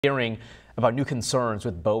Hearing about new concerns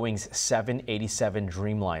with Boeing's 787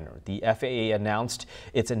 Dreamliner. The FAA announced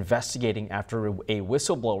it's investigating after a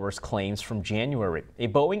whistleblower's claims from January. A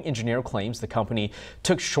Boeing engineer claims the company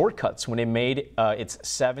took shortcuts when it made its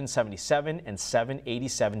 777 and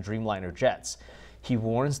 787 Dreamliner jets. He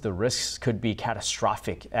warns the risks could be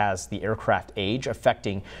catastrophic as the aircraft age,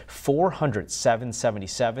 affecting 400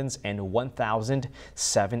 777s and 1,000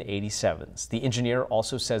 787s. The engineer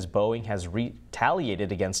also says Boeing has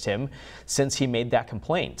retaliated against him since he made that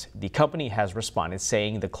complaint. The company has responded,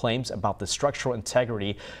 saying the claims about the structural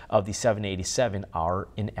integrity of the 787 are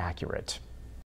inaccurate.